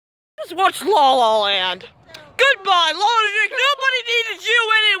Just watch La La Land. Goodbye, Logic. Nobody needed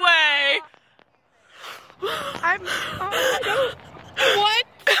you anyway. What?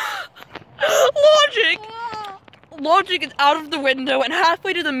 Logic is out of the window and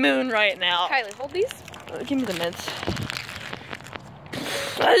halfway to the moon right now. Kylie, hold these. Give me the mints.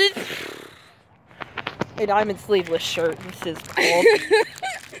 A diamond sleeveless shirt. This is cool.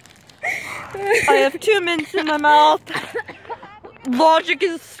 I have 2 mints in my mouth. Logic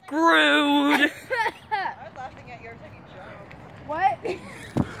is screwed. I was laughing at your taking joke. What?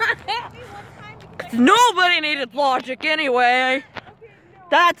 Nobody needed Logic anyway. Okay, no.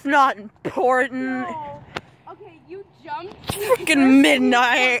 That's not important. No. Okay, you jumped. Freaking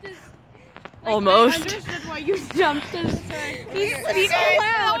midnight. Almost. I understood why you jumped. He's Speak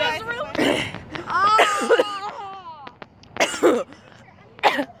loud.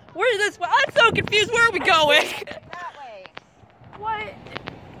 Where's this one? I'm so confused. Where are we going? That way. What?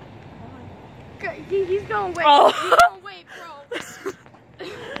 He's going wait. Oh. He's going wait, bro.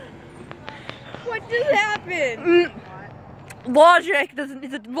 What just happened?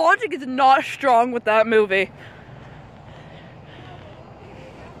 Logic is not strong with that movie.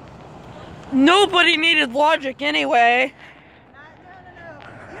 Nobody needed Logic anyway. No.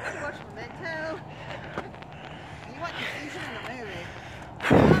 You have to watch Memento. You want confusion in the movie.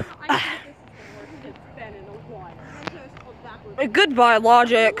 I think this is the worst it's been in a while. Memento is called backwards. Goodbye,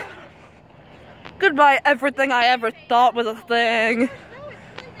 Logic. Goodbye, everything I ever thought was a thing.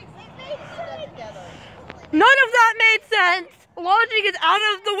 None of that made sense. Logic is out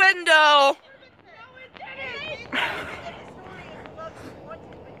of the window.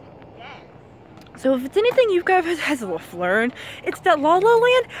 So if it's anything you guys has learned, it's that La La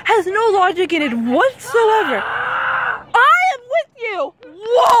Land has no logic in it whatsoever. I am with you.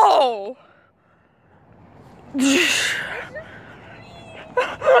 Whoa.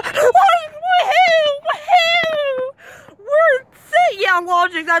 Yeah,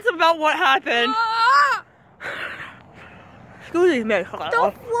 Logic, that's about what happened. Excuse me. The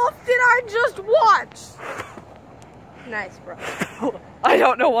fluff did I just watch? Nice, bro. I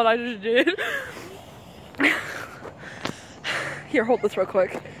don't know what I just did. Here, hold this real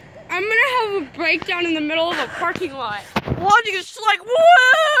quick. I'm gonna have a breakdown in the middle of a parking lot. Logic is just like,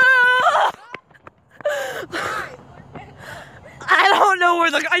 whoa! I don't know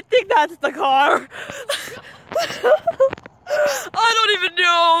where I think that's the car. I don't even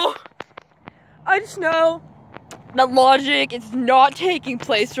know. I just know that Logic is not taking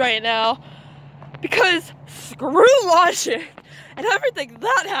place right now because screw Logic and everything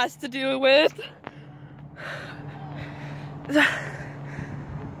that has to do with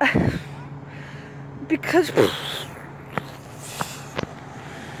because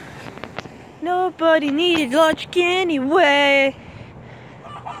nobody needed Logic anyway.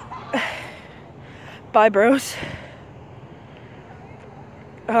 Bye, bros.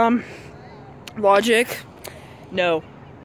 Logic, no.